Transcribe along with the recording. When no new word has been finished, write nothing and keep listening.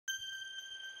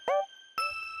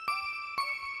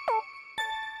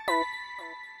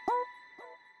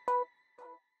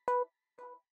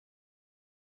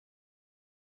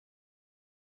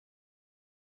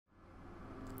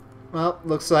Well,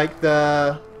 looks like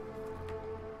the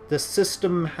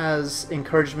system has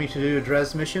encouraged me to do a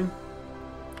Dres mission.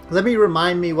 Let me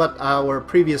remind me what our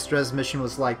previous Dres mission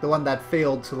was like, the one that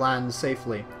failed to land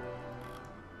safely.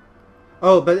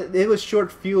 Oh, but it was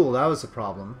short fuel, that was the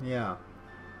problem, yeah.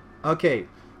 Okay,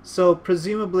 so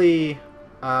presumably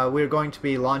we're going to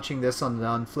be launching this on the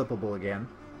unflippable again.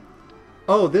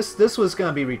 Oh, this was going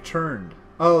to be returned.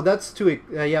 Oh, that's too...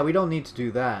 yeah, we don't need to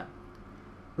do that.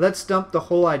 Let's dump the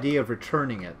whole idea of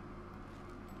returning it.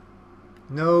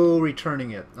 No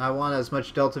returning it. I want as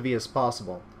much Delta V as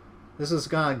possible. This is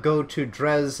gonna go to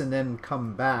Dres and then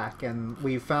come back, and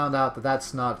we found out that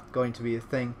that's not going to be a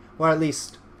thing. Or at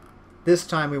least, this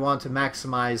time we want to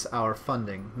maximize our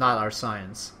funding, not our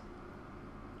science.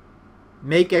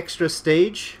 Make extra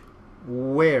stage?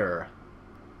 Where?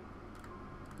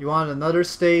 You want another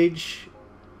stage?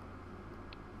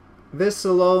 This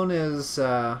alone is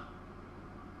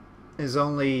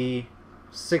only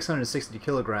 660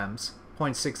 kilograms.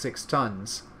 0.66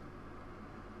 tons.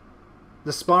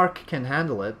 The Spark can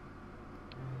handle it.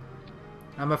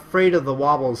 I'm afraid of the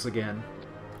wobbles again.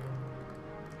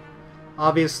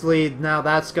 Obviously, now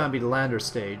that's gonna be the lander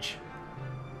stage.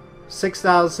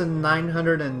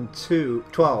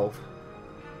 6,912.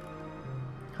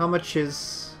 How much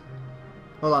is...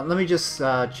 Hold on, let me just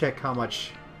check how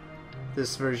much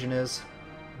this version is.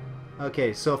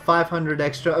 Okay, so 500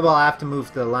 extra. Well, I have to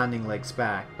move the landing legs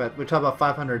back, but we're talking about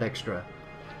 500 extra.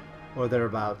 Or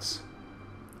thereabouts.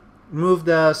 Move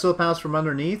the solar panels from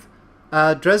underneath.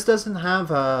 Dres doesn't have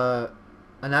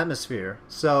an atmosphere,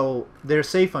 so they're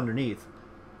safe underneath.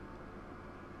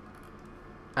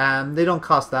 And they don't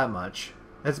cost that much.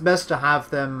 It's best to have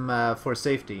them for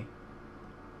safety.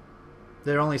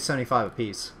 They're only 75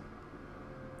 apiece.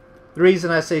 The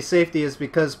reason I say safety is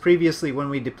because previously when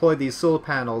we deployed these solar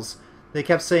panels, they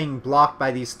kept saying blocked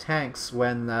by these tanks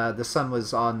when the sun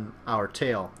was on our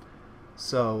tail.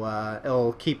 So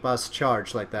it'll keep us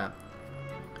charged like that.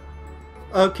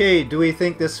 Okay, do we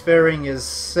think this fairing is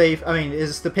safe? I mean,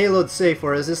 is the payload safe,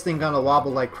 or is this thing gonna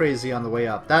wobble like crazy on the way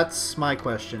up? That's my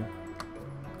question.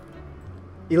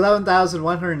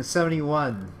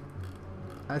 11,171.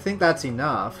 I think that's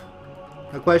enough.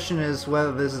 The question is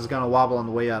whether this is gonna wobble on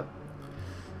the way up.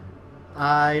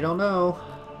 I don't know.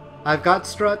 I've got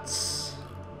struts,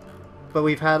 but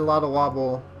we've had a lot of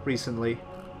wobble recently.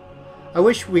 I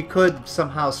wish we could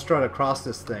somehow strut across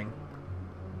this thing.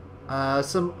 I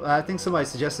think somebody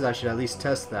suggested I should at least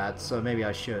test that, so maybe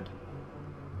I should.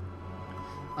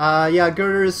 Yeah,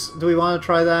 girders, do we want to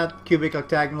try that? Cubic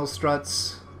octagonal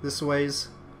struts this ways?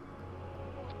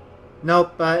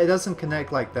 Nope, it doesn't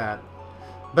connect like that.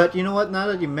 But you know what, now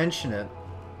that you mention it,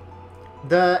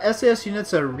 the SAS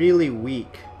units are really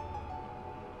weak.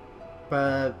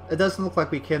 But it doesn't look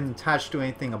like we can attach to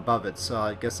anything above it, so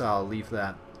I guess I'll leave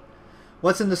that.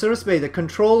 What's in the service bay? The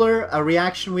controller, a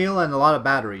reaction wheel, and a lot of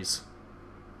batteries.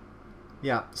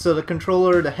 Yeah, so the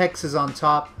controller, the hex is on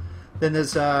top. Then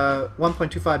there's a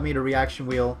 1.25 meter reaction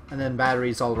wheel, and then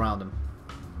batteries all around them.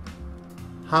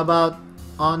 How about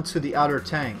onto the outer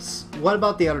tanks? What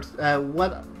about the outer...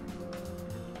 what...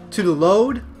 To the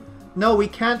load? No, we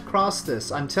can't cross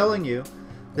this. I'm telling you.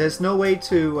 There's no way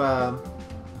to...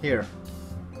 here.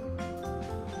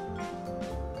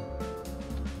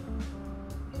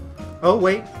 Oh,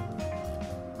 wait.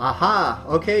 Aha!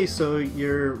 Okay, so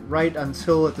you're right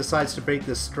until it decides to break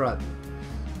this strut.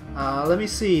 Let me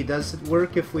see. Does it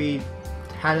work if we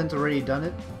hadn't already done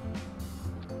it?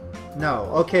 No.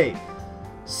 Okay.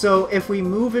 So if we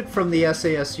move it from the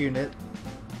SAS unit,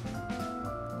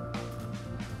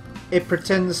 it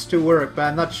pretends to work, but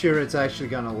I'm not sure it's actually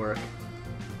gonna work.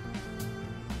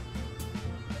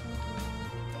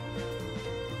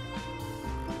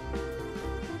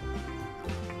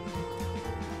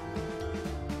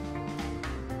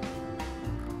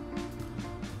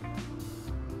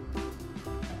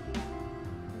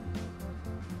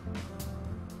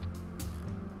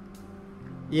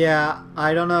 Yeah,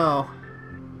 I don't know.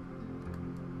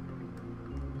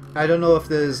 I don't know if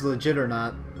this is legit or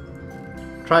not.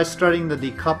 Try strutting the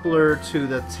decoupler to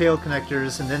the tail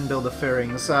connectors and then build the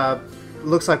fairings.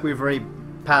 Looks like we've already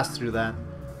passed through that.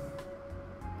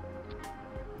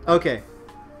 Okay.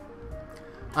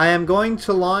 I am going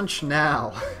to launch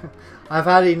now. I've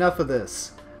had enough of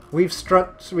this. We've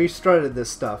strutted this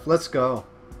stuff. Let's go.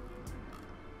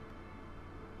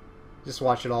 Just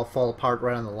watch it all fall apart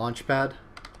right on the launch pad.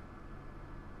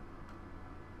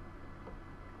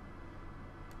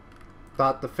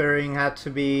 Thought the fairing had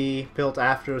to be built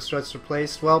after the struts were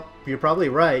placed. Well, you're probably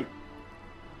right.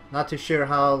 Not too sure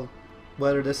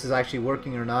whether this is actually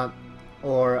working or not.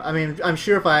 Or, I mean, I'm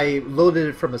sure if I loaded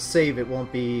it from a save, it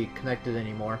won't be connected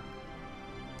anymore.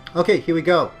 Okay, here we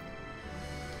go.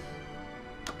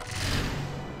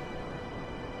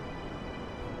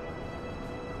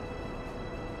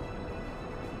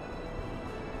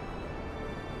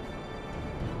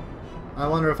 I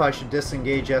wonder if I should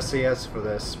disengage SAS for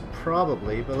this.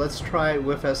 Probably, but let's try it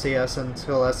with SAS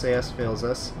until SAS fails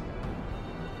us.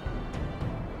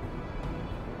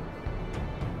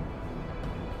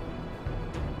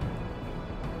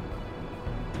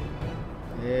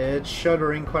 It's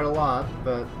shuddering quite a lot,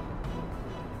 but...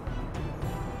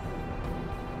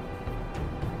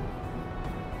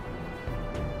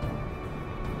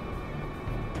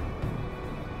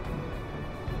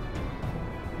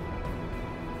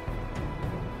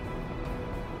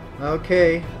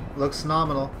 Okay, looks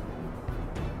nominal.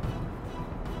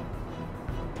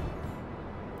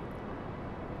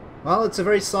 Well, it's a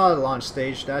very solid launch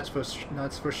stage, that's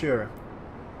for sure.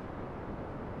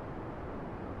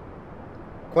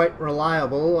 Quite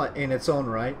reliable in its own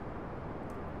right.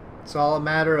 It's all a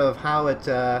matter of how it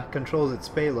controls its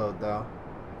payload, though.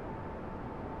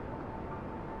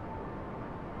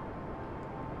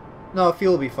 No,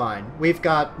 fuel will be fine. We've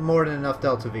got more than enough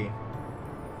Delta V.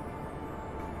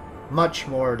 Much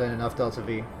more than enough Delta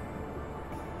V.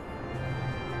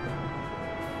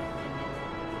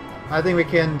 I think we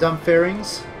can dump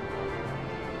fairings.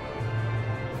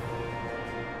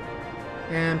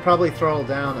 And probably throttle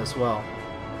down as well.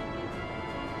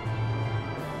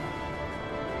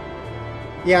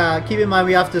 Yeah, keep in mind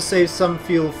we have to save some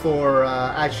fuel for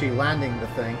actually landing the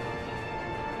thing.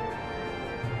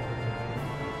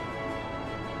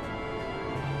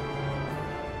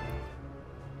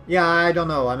 Yeah, I don't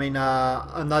know. I mean,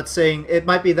 I'm not saying... It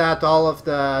might be that all of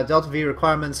the Delta V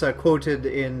requirements are quoted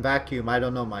in vacuum. I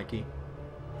don't know, Mikey.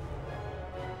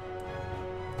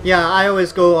 Yeah, I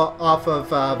always go off of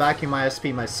vacuum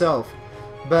ISP myself.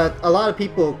 But a lot of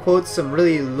people quote some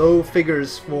really low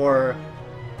figures for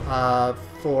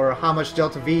how much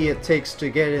Delta V it takes to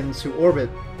get into orbit.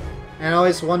 And I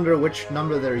always wonder which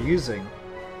number they're using.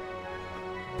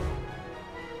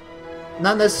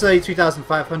 Not necessarily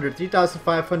 3,500.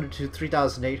 3,500 to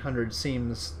 3,800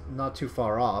 seems not too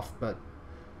far off, but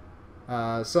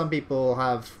some people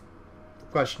have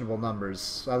questionable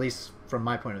numbers, at least from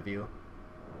my point of view.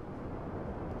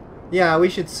 Yeah, we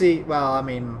should see, well, I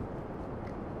mean,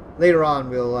 later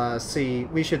on we'll see.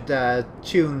 We should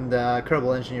tune the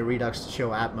Kerbal Engineer Redux to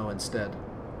show Atmo instead.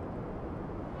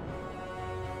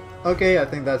 Okay, I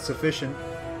think that's sufficient.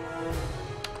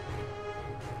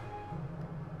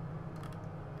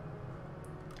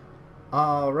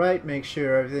 Alright, make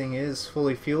sure everything is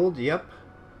fully fueled. Yep.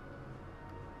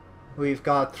 We've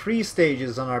got 3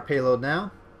 stages on our payload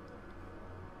now.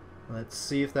 Let's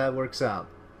see if that works out.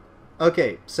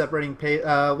 Okay, separating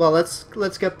well, let's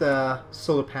get the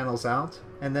solar panels out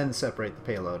and then separate the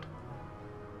payload.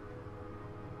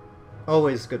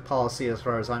 Always good policy as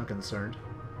far as I'm concerned.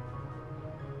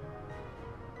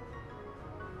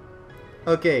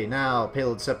 Okay, now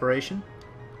payload separation.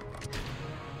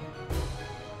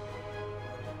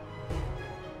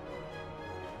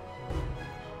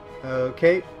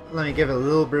 Okay, let me give it a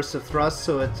little burst of thrust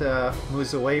so it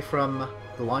moves away from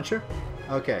the launcher.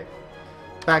 Okay,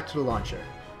 back to the launcher.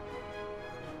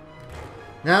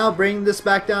 Now bring this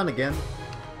back down again.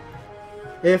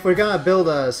 If we're gonna build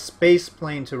a space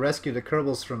plane to rescue the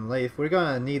Kerbals from Lathe, we're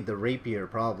gonna need the Rapier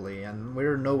probably, and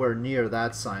we're nowhere near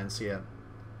that science yet.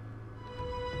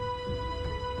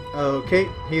 Okay,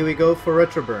 here we go for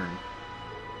retroburn.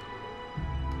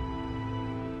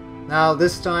 Now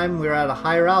this time we're at a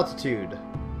higher altitude.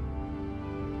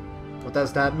 What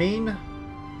does that mean?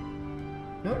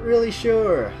 Not really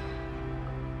sure.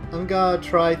 I'm gonna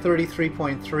try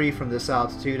 33.3 from this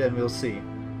altitude and we'll see.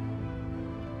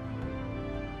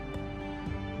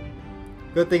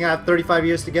 Good thing I have 35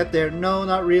 years to get there. No,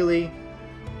 not really.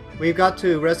 We've got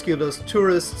to rescue those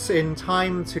tourists in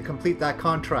time to complete that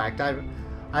contract.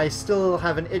 I still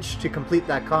have an itch to complete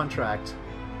that contract.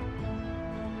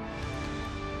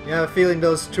 You have a feeling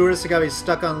those tourists are gonna be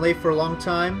stuck on Lathe for a long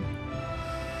time?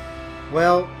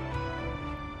 Well,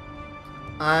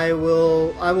 I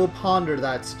will ponder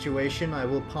that situation. I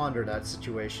will ponder that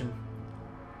situation.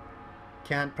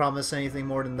 Can't promise anything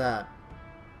more than that.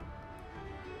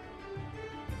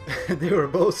 They were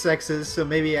both sexes, so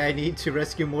maybe I need to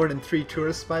rescue more than 3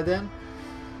 tourists by then?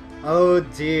 Oh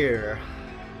dear.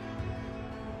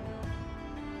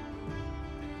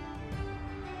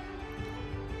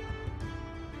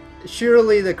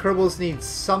 Surely the Kerbals need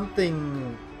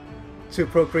something to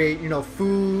procreate, you know,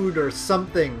 food or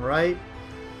something, right?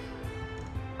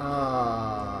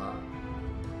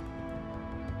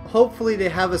 hopefully they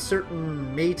have a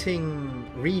certain mating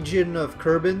region of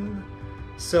Kerbin,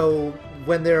 so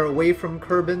when they're away from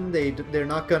Kerbin, they're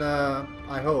not gonna.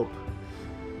 I hope.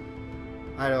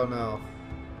 I don't know.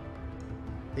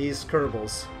 These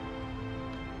Kerbals.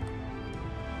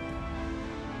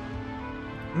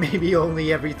 Maybe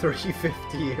only every 30-50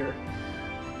 year.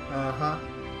 Uh-huh.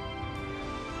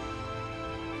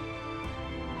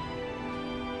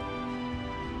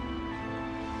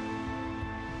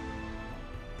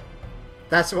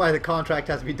 That's why the contract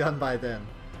has to be done by then.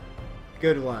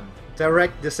 Good one.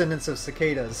 Direct descendants of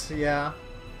cicadas, yeah.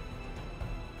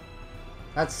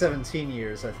 That's 17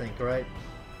 years, I think, right?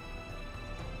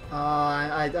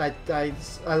 I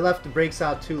left the brakes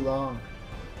out too long.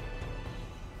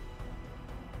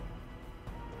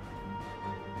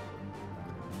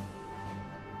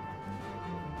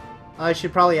 I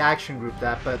should probably action group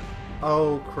that, but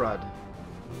oh crud.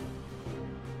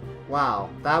 Wow,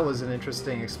 that was an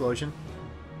interesting explosion.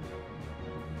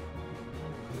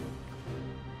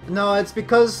 No, it's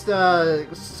because the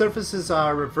surfaces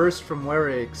are reversed from where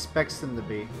it expects them to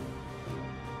be.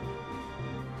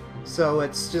 So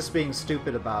it's just being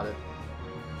stupid about it.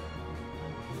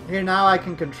 Here, now I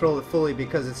can control it fully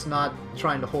because it's not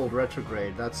trying to hold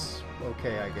retrograde. That's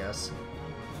okay, I guess.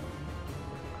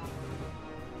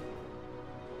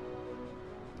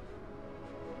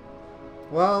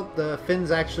 Well, the Finns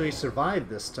actually survived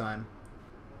this time.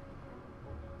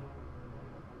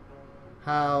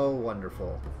 How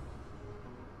wonderful.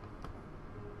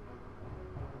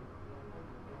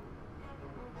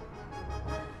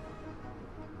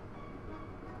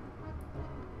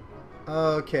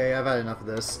 Okay, I've had enough of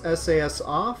this. SAS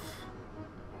off.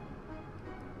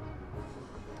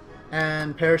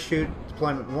 And parachute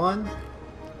deployment 1.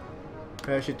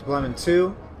 Parachute deployment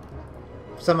 2.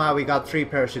 Somehow we got 3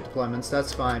 parachute deployments,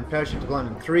 that's fine. Parachute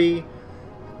deployment 3.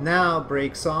 Now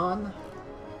brakes on.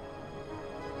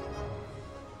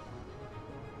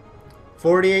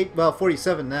 48, well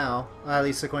 47 now, at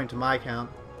least according to my count.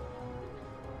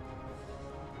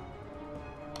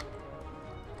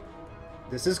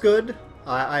 This is good.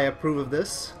 I approve of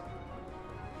this.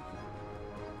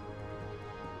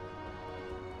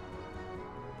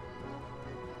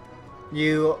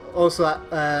 You also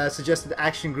suggested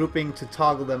action grouping to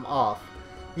toggle them off.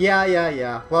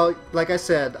 Yeah. Well, like I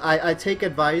said, I take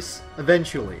advice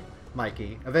eventually,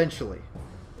 Mikey. Eventually.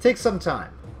 Take some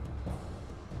time.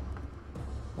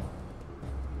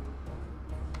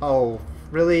 Oh,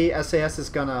 really? SAS is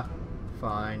gonna...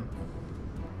 Fine.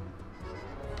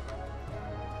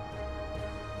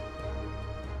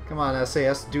 Come on,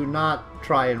 SAS, do not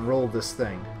try and roll this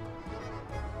thing.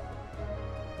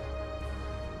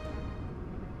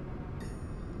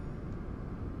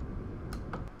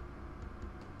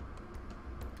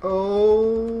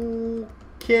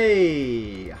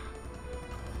 Okay.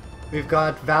 We've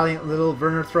got valiant little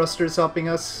Werner thrusters helping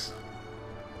us.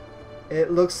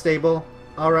 It looks stable.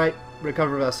 Alright,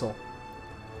 recover vessel.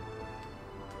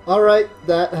 Alright,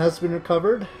 that has been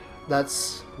recovered.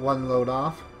 That's one load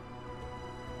off.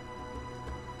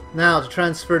 Now to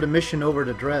transfer the mission over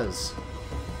to Dres.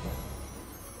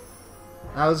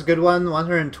 That was a good one.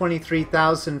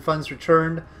 123,000 funds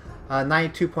returned.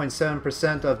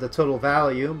 92.7% of the total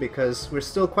value, because we're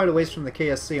still quite a ways from the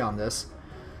KSC on this.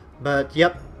 But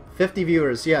yep, 50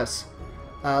 viewers, yes.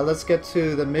 Let's get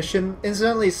to the mission.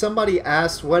 Incidentally, somebody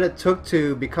asked what it took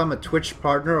to become a Twitch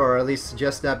partner, or at least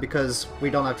suggest that, because we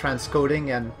don't have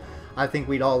transcoding, and I think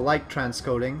we'd all like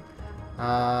transcoding.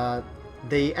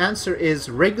 The answer is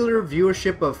regular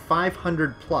viewership of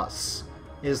 500 plus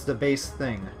is the base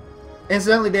thing.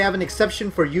 Incidentally, they have an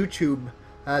exception for YouTube.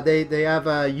 They have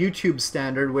a YouTube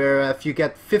standard where if you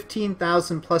get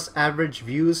 15,000 plus average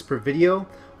views per video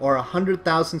or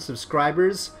 100,000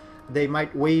 subscribers, they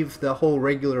might waive the whole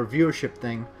regular viewership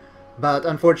thing. But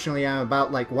unfortunately, I'm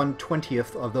about like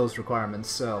 1/20th of those requirements,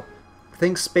 so I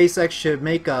think SpaceX should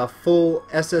make a full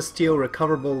SSTO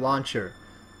recoverable launcher.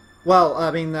 Well, I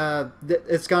mean,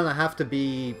 it's gonna have to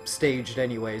be staged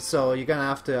anyway, so you're gonna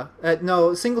have to...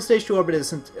 no, single stage to orbit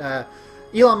isn't...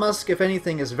 Elon Musk, if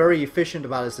anything, is very efficient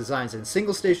about his designs, and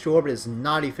single stage to orbit is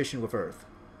not efficient with Earth.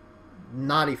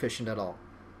 Not efficient at all.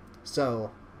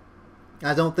 So,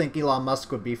 I don't think Elon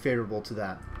Musk would be favorable to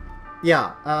that.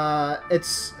 Yeah,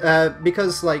 it's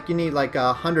because like you need like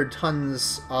 100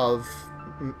 tons of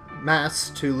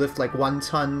mass to lift like 1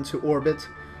 ton to orbit.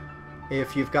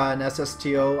 If you've got an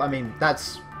SSTO, I mean,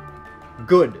 that's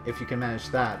good if you can manage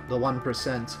that, the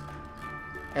 1%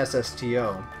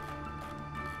 SSTO.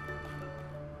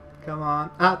 Come on.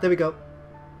 Ah, there we go.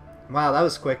 Wow, that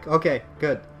was quick. Okay,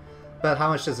 good. But how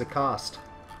much does it cost?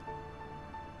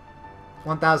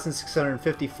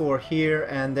 1,654 here,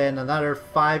 and then another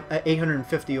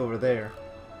 850 over there.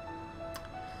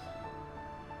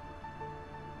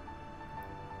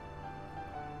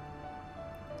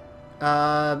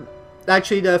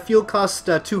 Actually, the fuel cost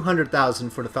 200,000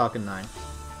 for the Falcon 9.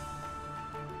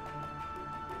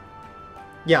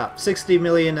 Yeah, 60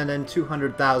 million and then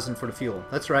 200,000 for the fuel.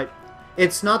 That's right.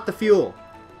 It's not the fuel.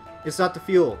 It's not the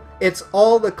fuel. It's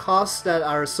all the costs that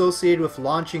are associated with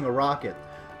launching a rocket.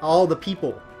 All the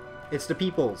people. It's the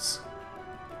peoples.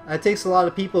 It takes a lot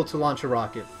of people to launch a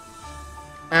rocket.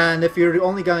 And if you're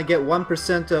only going to get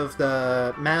 1% of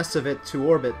the mass of it to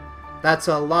orbit, that's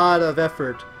a lot of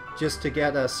effort just to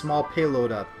get a small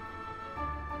payload up.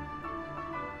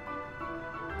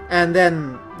 And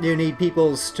then you need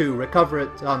peoples to recover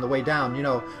it on the way down, you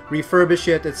know, refurbish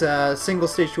it. It's a single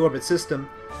stage to orbit system.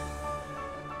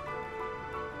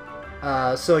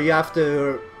 So you have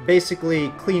to basically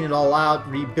clean it all out,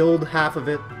 rebuild half of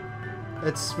it.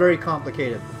 It's very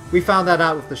complicated. We found that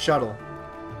out with the shuttle.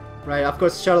 Right, of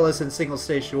course the shuttle is in single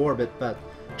stage to orbit, but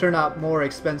turned out more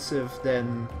expensive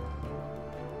than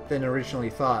originally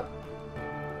thought.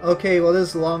 Okay, well this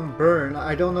is a long burn.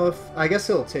 I don't know if... I guess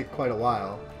it'll take quite a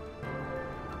while.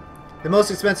 The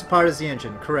most expensive part is the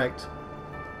engine, correct.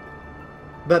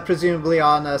 But presumably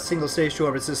on a single stage to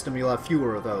orbit system you'll have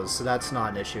fewer of those, so that's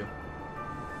not an issue.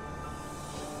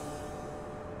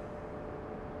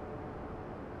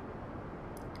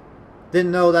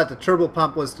 Didn't know that the turbo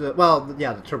pump was the... Well,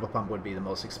 yeah, the turbo pump would be the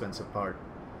most expensive part.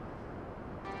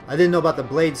 I didn't know about the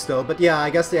blades though, but yeah, I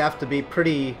guess they have to be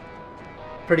pretty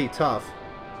tough.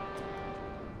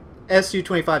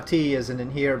 SU-25T isn't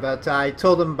in here, but I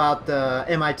told them about the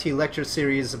MIT lecture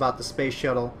series about the space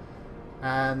shuttle,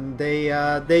 and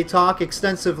they talk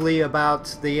extensively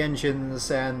about the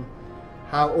engines and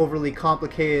how overly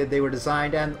complicated they were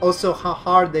designed, and also how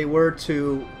hard they were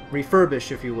to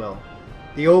refurbish, if you will.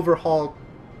 The overhaul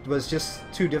was just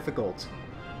too difficult.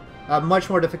 Much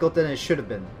more difficult than it should have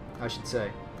been, I should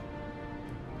say.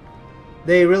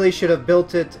 They really should have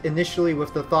built it initially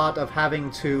with the thought of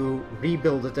having to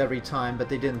rebuild it every time, but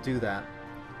they didn't do that.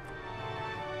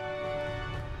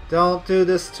 Don't do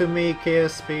this to me,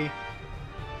 KSP.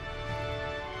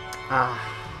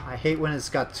 I hate when it's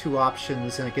got two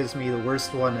options and it gives me the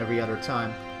worst one every other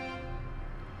time.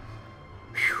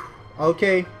 Whew.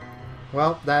 Okay.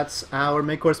 Well, that's our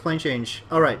mid-course plane change.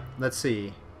 Alright, let's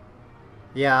see.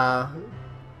 Yeah,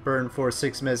 burned for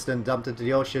 6 minutes, then dumped into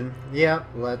the ocean. Yeah,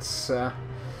 let's...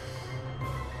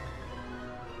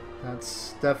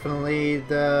 that's definitely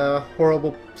the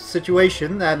horrible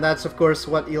situation, and that's of course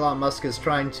what Elon Musk is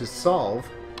trying to solve.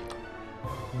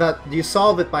 But you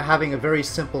solve it by having a very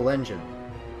simple engine.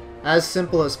 As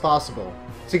simple as possible.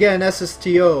 To get an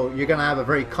SSTO, you're gonna have a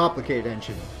very complicated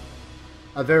engine.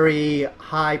 A very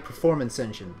high performance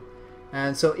engine.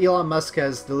 And so Elon Musk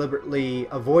has deliberately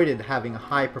avoided having a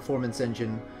high performance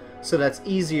engine so that's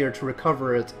easier to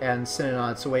recover it and send it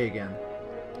on its way again.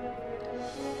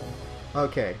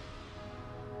 Okay.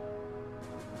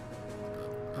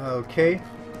 Okay.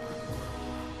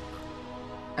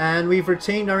 And we've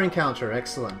retained our encounter.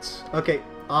 Excellent. Okay,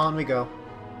 on we go.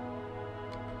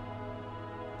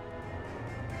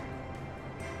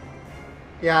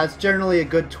 Yeah, it's generally a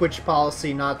good Twitch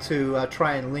policy not to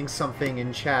try and link something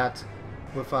in chat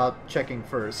without checking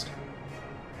first.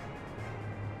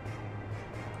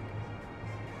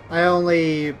 I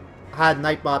only had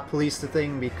Nightbot police the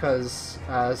thing because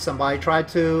somebody tried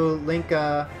to link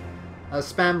a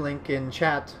spam link in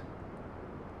chat.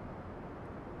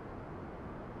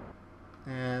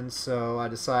 And so I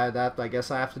decided that I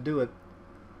guess I have to do it.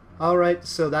 Alright,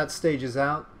 so that stage is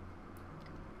out.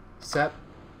 Set.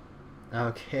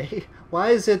 Okay. Why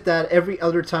is it that every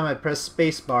other time I press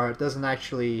spacebar it doesn't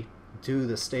actually do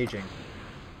the staging?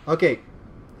 Okay,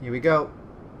 here we go.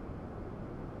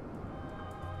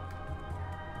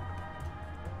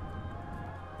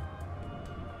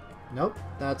 Nope,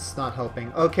 that's not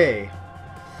helping. Okay.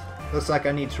 Looks like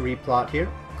I need to replot here.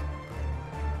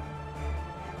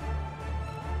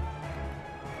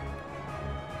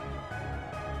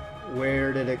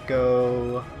 Where did it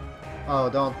go? Oh,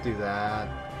 don't do that.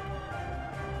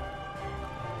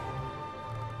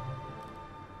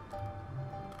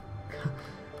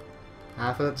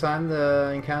 Half of the time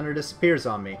the encounter disappears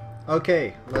on me.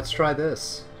 Okay, let's try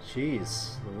this.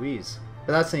 Jeez Louise.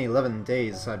 But that's in 11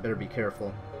 days, so I better be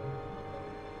careful.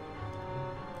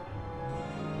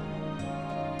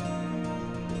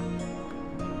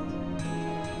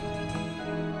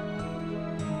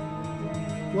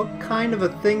 What kind of a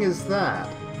thing is that?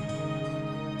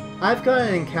 I've got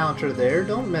an encounter there,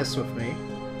 don't mess with me.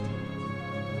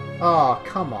 Oh,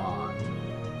 come on.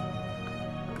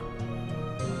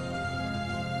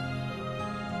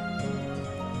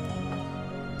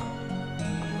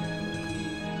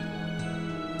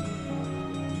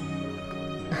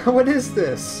 What is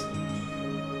this?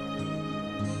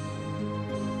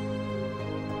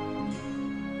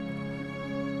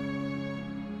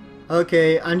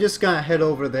 Okay, I'm just gonna head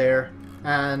over there,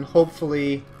 and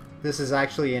hopefully this is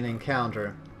actually an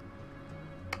encounter.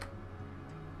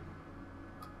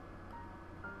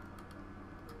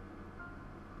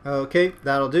 Okay,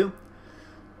 that'll do.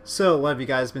 So, what have you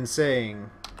guys been saying?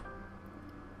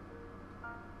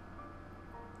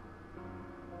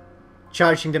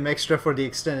 Charging them extra for the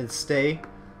extended stay?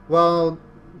 Well,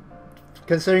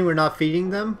 considering we're not feeding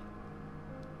them,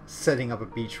 setting up a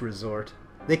beach resort.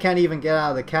 They can't even get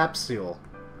out of the capsule.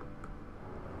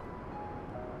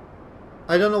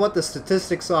 I don't know what the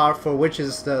statistics are for which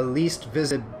is the least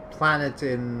visited planet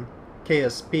in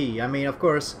KSP. I mean, of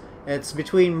course, it's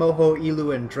between Moho,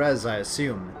 Ilu, and Drez, I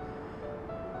assume.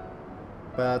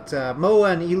 But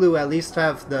Moho and Ilu at least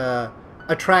have the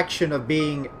attraction of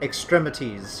being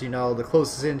extremities, you know, the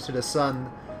closest in to the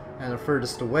sun and the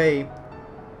furthest away.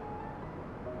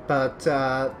 But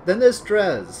then there's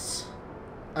Drez.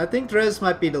 I think Drez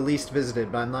might be the least visited,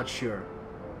 but I'm not sure.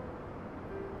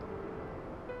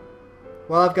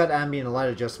 Well, I've got ambient light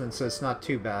adjustment, so it's not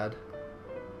too bad.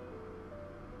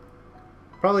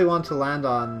 Probably want to land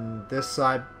on this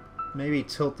side, maybe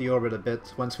tilt the orbit a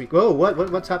bit once we... Whoa,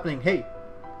 what's happening? Hey!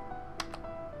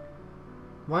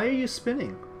 Why are you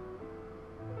spinning?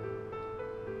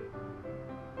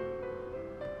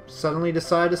 Suddenly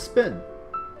decide to spin.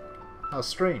 How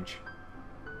strange.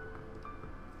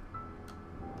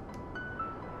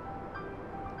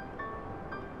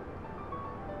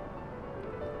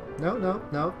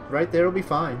 No. Right there will be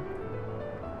fine.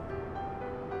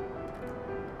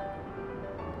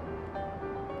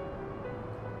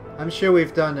 I'm sure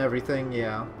we've done everything,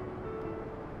 yeah.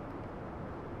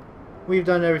 We've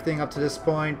done everything up to this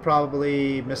point.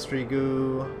 Probably mystery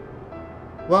goo.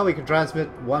 Well, we can transmit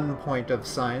 1 point of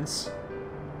science.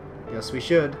 Guess we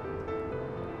should.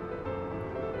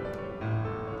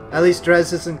 At least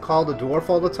Drez isn't called a dwarf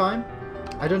all the time?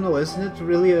 I don't know, isn't it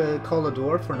really called a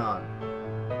dwarf or not?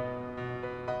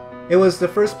 It was the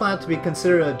first planet to be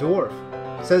considered a dwarf.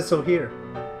 It says so here.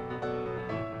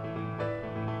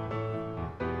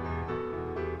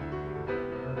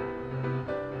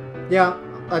 Yeah,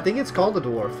 I think it's called a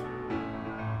dwarf.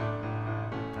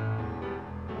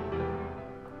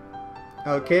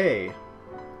 Okay.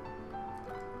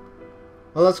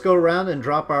 Well, let's go around and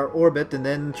drop our orbit and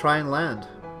then try and land.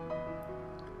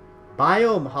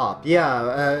 Biome hop.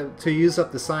 Yeah, to use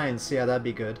up the science. Yeah, that'd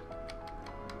be good.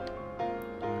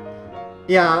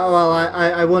 Yeah, well,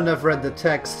 I wouldn't have read the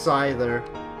texts either.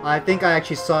 I think I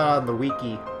actually saw it on the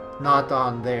wiki, not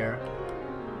on there.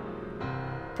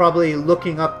 Probably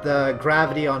looking up the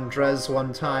gravity on Drez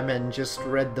one time and just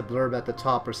read the blurb at the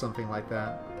top or something like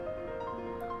that.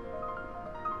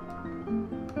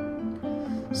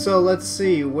 So let's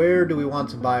see, where do we want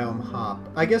to biome hop?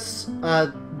 I guess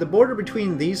the border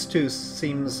between these two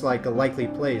seems like a likely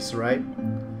place, right?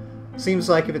 Seems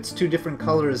like if it's two different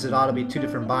colors, it ought to be two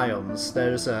different biomes.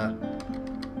 There's a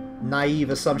naive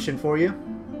assumption for you.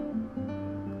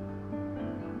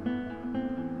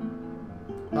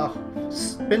 Oh,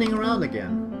 spinning around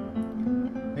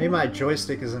again. Maybe my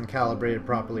joystick isn't calibrated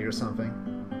properly or something.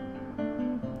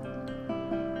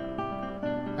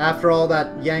 After all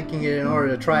that yanking it in order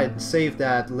to try and save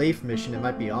that Leif mission, it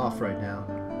might be off right now.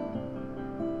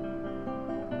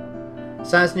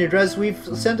 Science near Drez, we've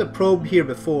sent a probe here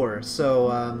before,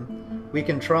 so we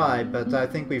can try, but I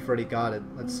think we've already got it.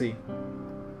 Let's see.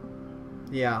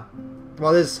 Yeah.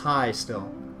 Well, this is high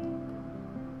still.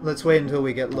 Let's wait until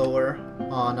we get lower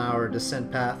on our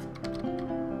descent path.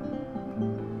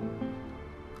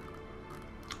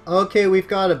 Okay, we've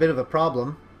got a bit of a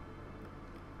problem.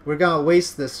 We're gonna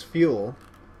waste this fuel.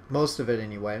 Most of it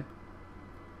anyway.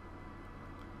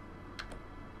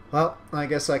 Well, I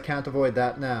guess I can't avoid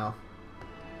that now.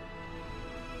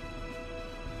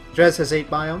 Drez has 8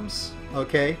 biomes.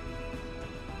 Okay.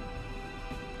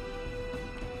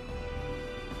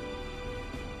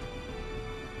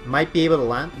 Might be able to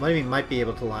land? What do you mean might be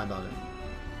able to land on it?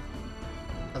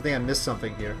 I think I missed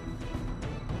something here.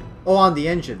 Oh, on the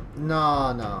engine.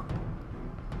 No.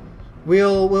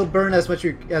 We'll burn as much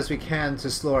as we can to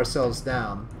slow ourselves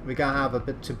down. We gotta have a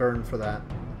bit to burn for that.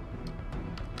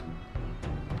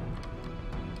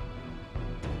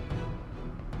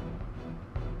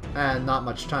 And not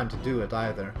much time to do it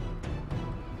either.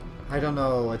 I don't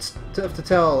know, it's tough to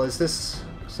tell. Is this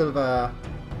sort of a...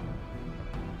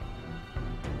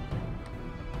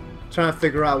 trying to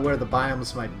figure out where the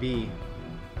biomes might be.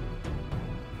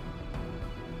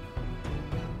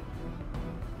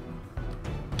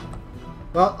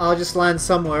 Well, I'll just land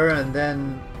somewhere and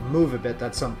then move a bit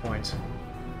at some point.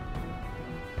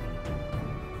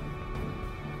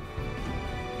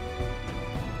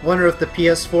 Wonder if the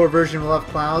PS4 version will have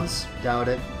clouds? Doubt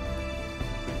it.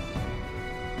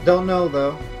 Don't know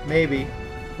though. Maybe.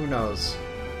 Who knows?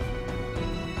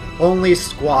 Only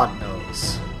Squad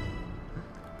knows.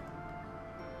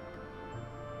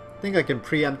 I think I can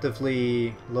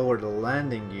preemptively lower the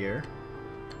landing gear.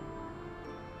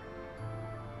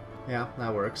 Yeah,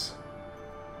 that works.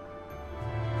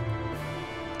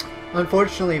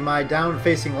 Unfortunately, my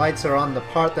down-facing lights are on the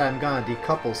part that I'm gonna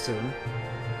decouple soon.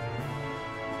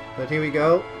 But here we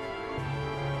go.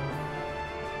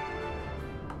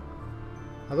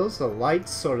 Are those the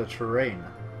lights or the terrain?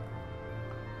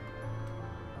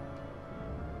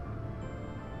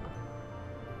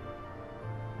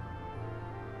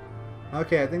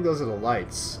 Okay, I think those are the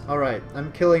lights. Alright,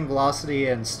 I'm killing velocity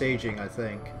and staging, I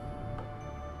think.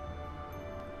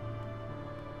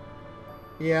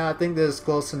 Yeah, I think this is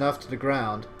close enough to the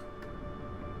ground.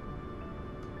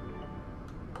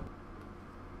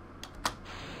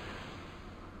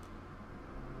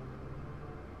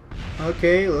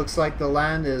 Okay, looks like the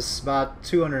land is about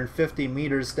 250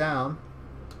 meters down.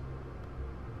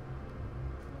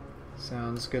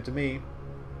 Sounds good to me.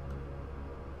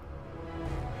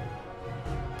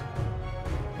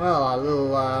 Well, our little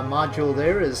module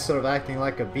there is sort of acting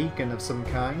like a beacon of some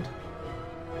kind,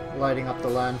 lighting up the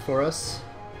land for us.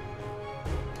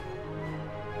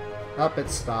 Up, it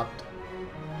stopped.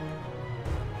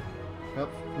 Oh,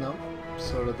 no,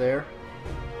 sort of there.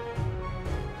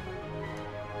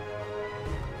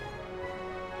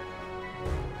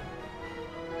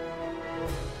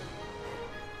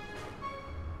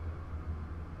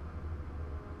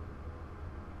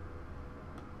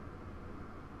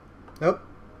 Nope.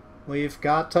 We've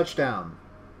got touchdown.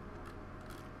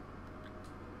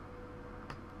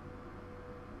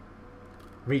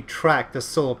 Retract the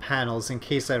solar panels in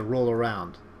case I roll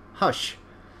around. Hush.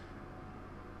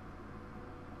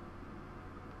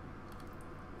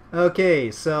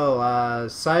 Okay, so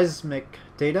seismic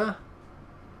data.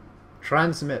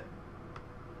 Transmit.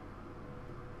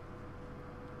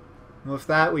 With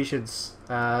that, we should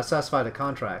satisfy the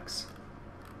contracts.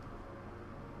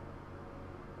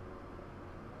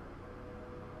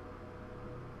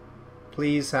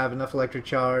 Please have enough electric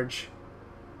charge.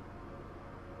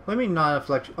 What do you mean not enough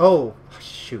electric? Oh,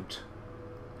 shoot.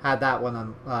 Had that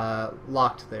one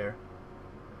locked there.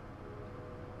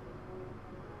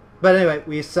 But anyway,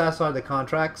 we satisfied the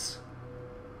contracts.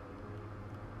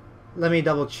 Let me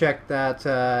double check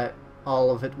that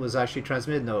all of it was actually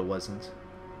transmitted. No, it wasn't.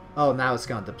 Oh, now it's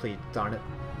gonna deplete. Darn it.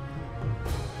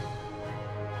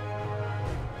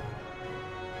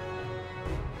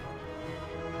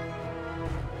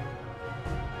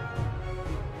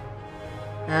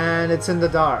 And it's in the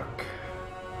dark.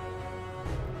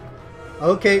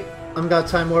 Okay, I'm gonna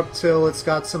time warp till it's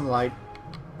got some light.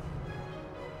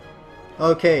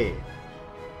 Okay.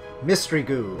 Mystery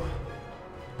goo.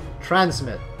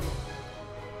 Transmit.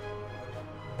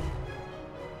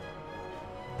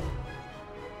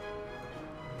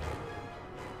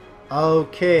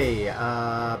 Okay,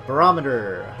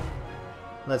 barometer.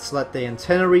 Let's let the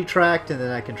antenna retract and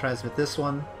then I can transmit this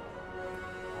one.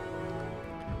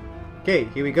 Okay,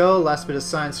 here we go. Last bit of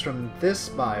science from this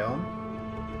biome.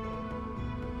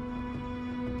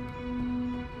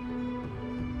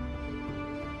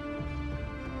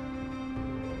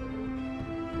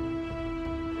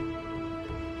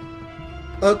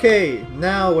 Okay,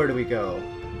 now where do we go?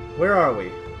 Where are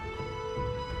we?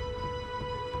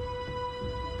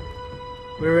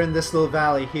 We're in this little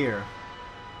valley here.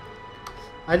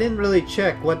 I didn't really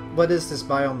check. What is this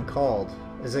biome called?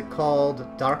 Is it called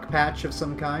Dark Patch of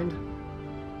some kind?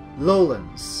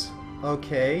 Lowlands.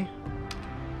 Okay.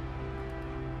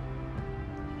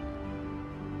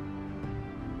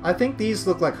 I think these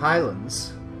look like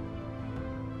highlands.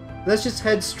 Let's just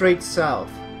head straight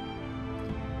south.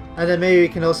 And then maybe we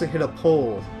can also hit a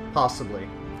pole, possibly.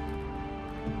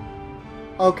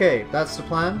 Okay, that's the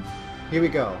plan. Here we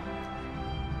go.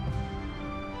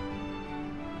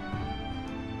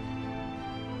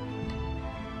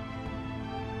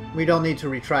 We don't need to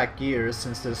retract gears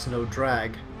since there's no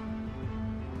drag.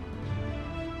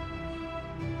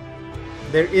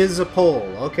 There is a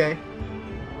pole, okay.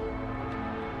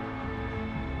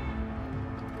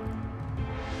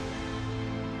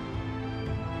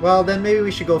 Well, then maybe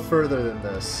we should go further than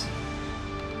this.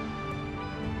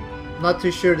 Not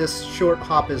too sure this short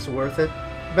hop is worth it,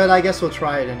 but I guess we'll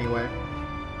try it anyway.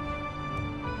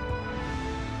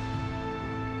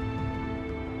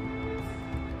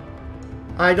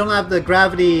 I don't have the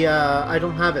gravity, I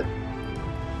don't have it.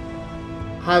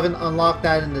 Haven't unlocked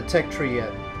that in the tech tree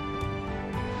yet.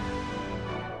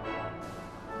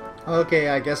 Okay,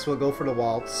 I guess we'll go for the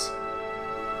waltz.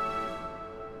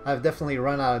 I've definitely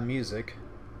run out of music.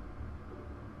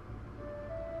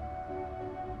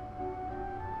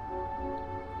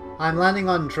 I'm landing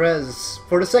on Dres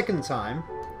for the second time.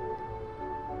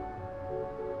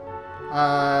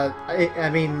 I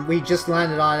mean, we just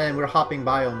landed on it and we're hopping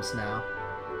biomes now.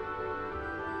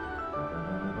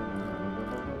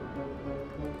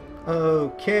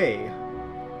 Okay.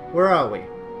 Where are we?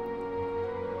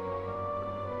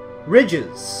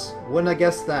 Ridges! Wouldn't have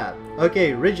guessed that.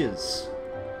 Okay, ridges.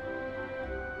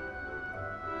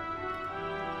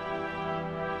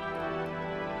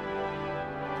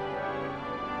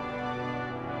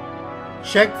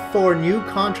 Check for new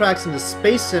contracts in the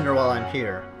Space Center while I'm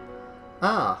here.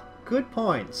 Ah, good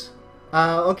point.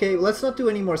 Okay, let's not do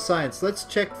any more science. Let's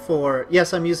check for...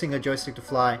 Yes, I'm using a joystick to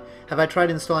fly. Have I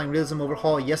tried installing Realism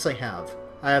Overhaul? Yes, I have.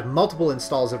 I have multiple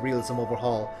installs of Realism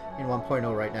Overhaul in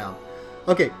 1.0 right now.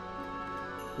 Okay,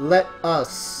 let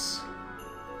us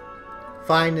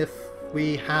find if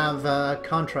we have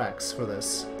contracts for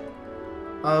this.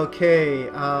 Okay,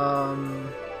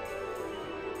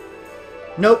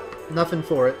 nope, nothing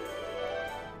for it.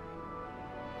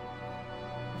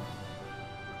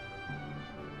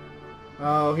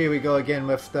 Oh, here we go again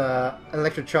with the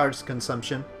electric charge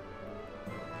consumption.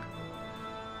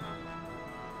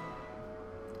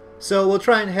 So we'll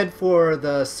try and head for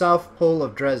the South Pole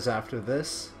of Dres after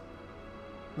this.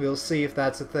 We'll see if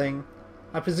that's a thing.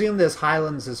 I presume there's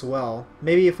highlands as well.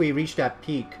 Maybe if we reach that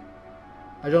peak.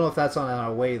 I don't know if that's on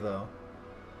our way though.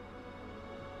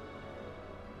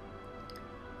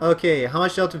 Okay, how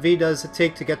much Delta V does it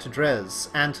take to get to Dres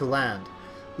and to land?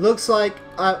 Looks like,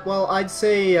 well, I'd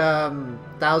say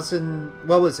 1,000,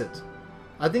 what was it?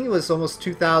 I think it was almost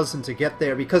 2,000 to get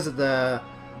there because of the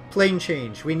plane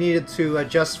change. We needed to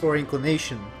adjust for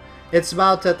inclination. It's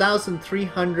about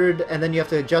 1,300 and then you have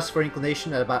to adjust for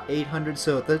inclination at about 800,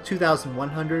 so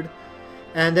 2,100.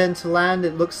 And then to land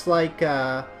it looks like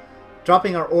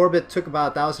dropping our orbit took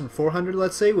about 1,400,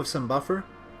 let's say, with some buffer.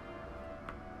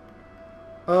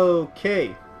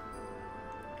 Okay.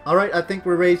 Alright, I think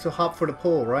we're ready to hop for the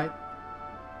pole, right?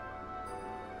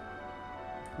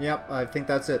 Yep, I think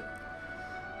that's it.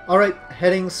 Alright,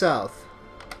 heading south.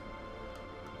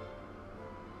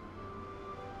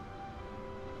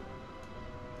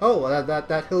 Oh,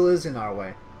 that hill is in our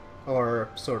way. Or,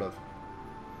 sort of.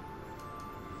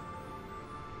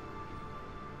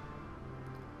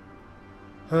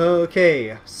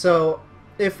 Okay, so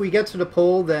if we get to the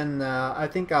pole, then I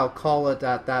think I'll call it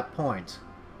at that point.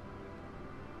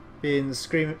 Been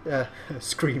streaming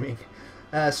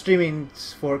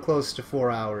for close to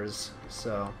 4 hours,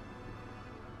 so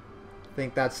I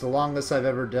think that's the longest I've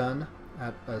ever done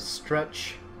at a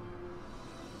stretch.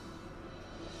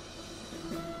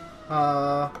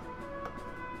 I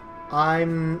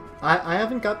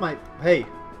haven't got my... Hey,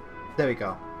 there we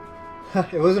go.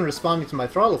 It wasn't responding to my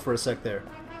throttle for a sec there.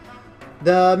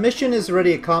 The mission is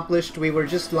already accomplished. We were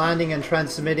just landing and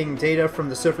transmitting data from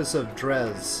the surface of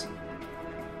Dres.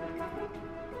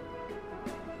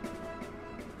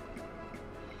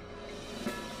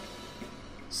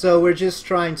 So we're just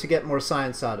trying to get more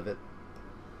science out of it.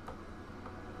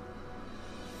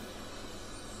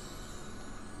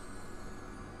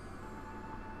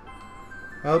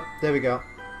 Oh, there we go.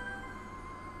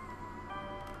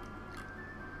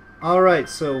 Alright,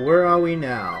 so where are we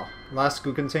now? Last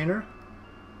goo container?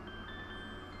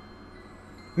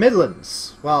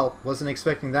 Midlands! Well, wasn't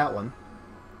expecting that one.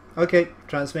 Okay,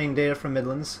 transmitting data from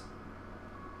Midlands.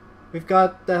 We've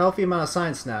got a healthy amount of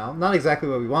science now. Not exactly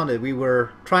what we wanted. We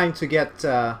were trying to get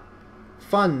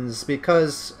funds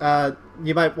because,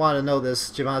 you might want to know this,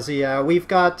 Jamazi, we've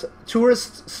got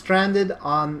tourists stranded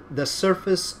on the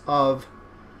surface of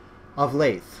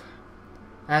Lathe.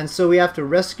 And so we have to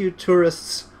rescue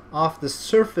tourists off the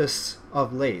surface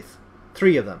of Lathe.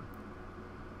 3 of them.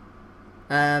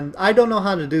 And I don't know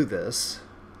how to do this.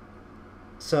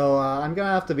 So I'm going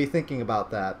to have to be thinking about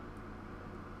that.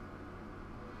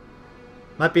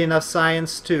 Might be enough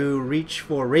science to reach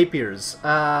for rapiers.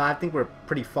 I think we're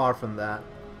pretty far from that.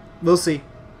 We'll see.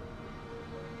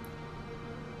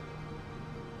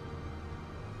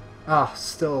 Ah,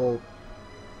 still...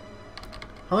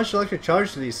 How much electric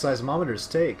charge do these seismometers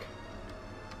take?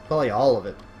 Probably all of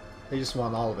it. They just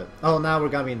want all of it. Oh, now we're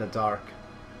gonna be in the dark.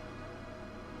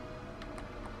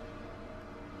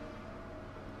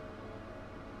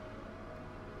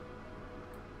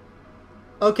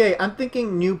 Okay, I'm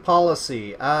thinking new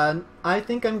policy. I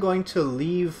think I'm going to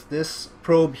leave this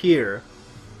probe here.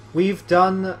 We've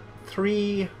done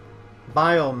 3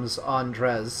 biomes on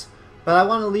Dres, but I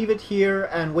want to leave it here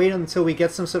and wait until we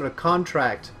get some sort of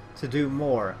contract to do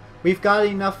more. We've got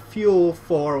enough fuel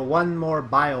for one more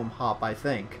biome hop, I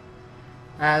think.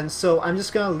 And so I'm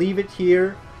just going to leave it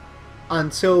here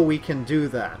until we can do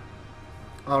that.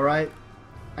 Alright?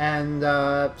 And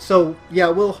so, yeah,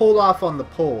 we'll hold off on the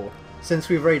poll since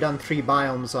we've already done 3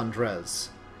 biomes on Dres.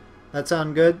 That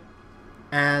sound good?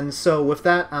 And so with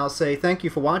that, I'll say thank you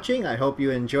for watching. I hope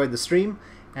you enjoyed the stream,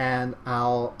 and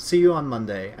I'll see you on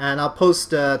Monday. And I'll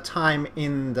post time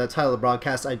in the title of the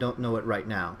broadcast. I don't know it right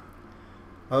now.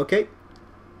 Okay,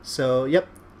 so yep,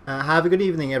 have a good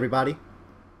evening, everybody.